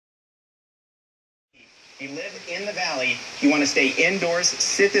If you live in the valley, you want to stay indoors,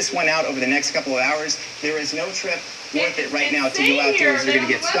 sit this one out over the next couple of hours. There is no trip worth it right now to go outdoors. You're going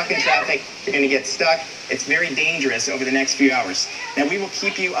to get stuck in traffic. You're going to get stuck. It's very dangerous over the next few hours. Now, we will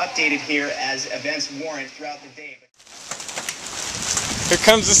keep you updated here as events warrant throughout the day. Here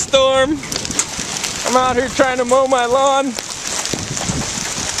comes the storm. I'm out here trying to mow my lawn.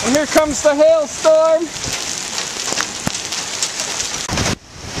 And here comes the hailstorm.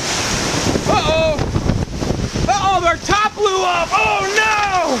 Uh-oh! Uh-oh, our top blew off! Oh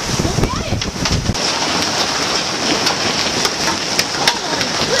no!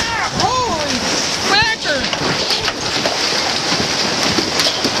 Holy smacker!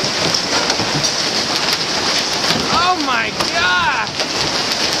 Oh my gosh!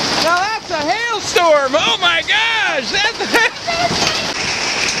 Now that's a hailstorm! Oh my gosh!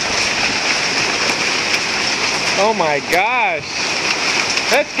 Oh my gosh!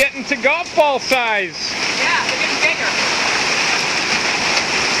 That's getting to golf ball size! Yeah, they're getting bigger.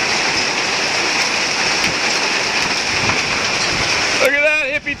 Look at that,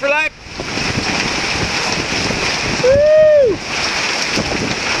 hippie for life! Woo!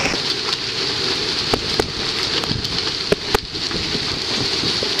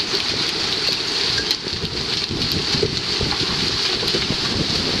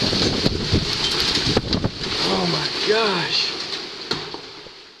 Oh my gosh!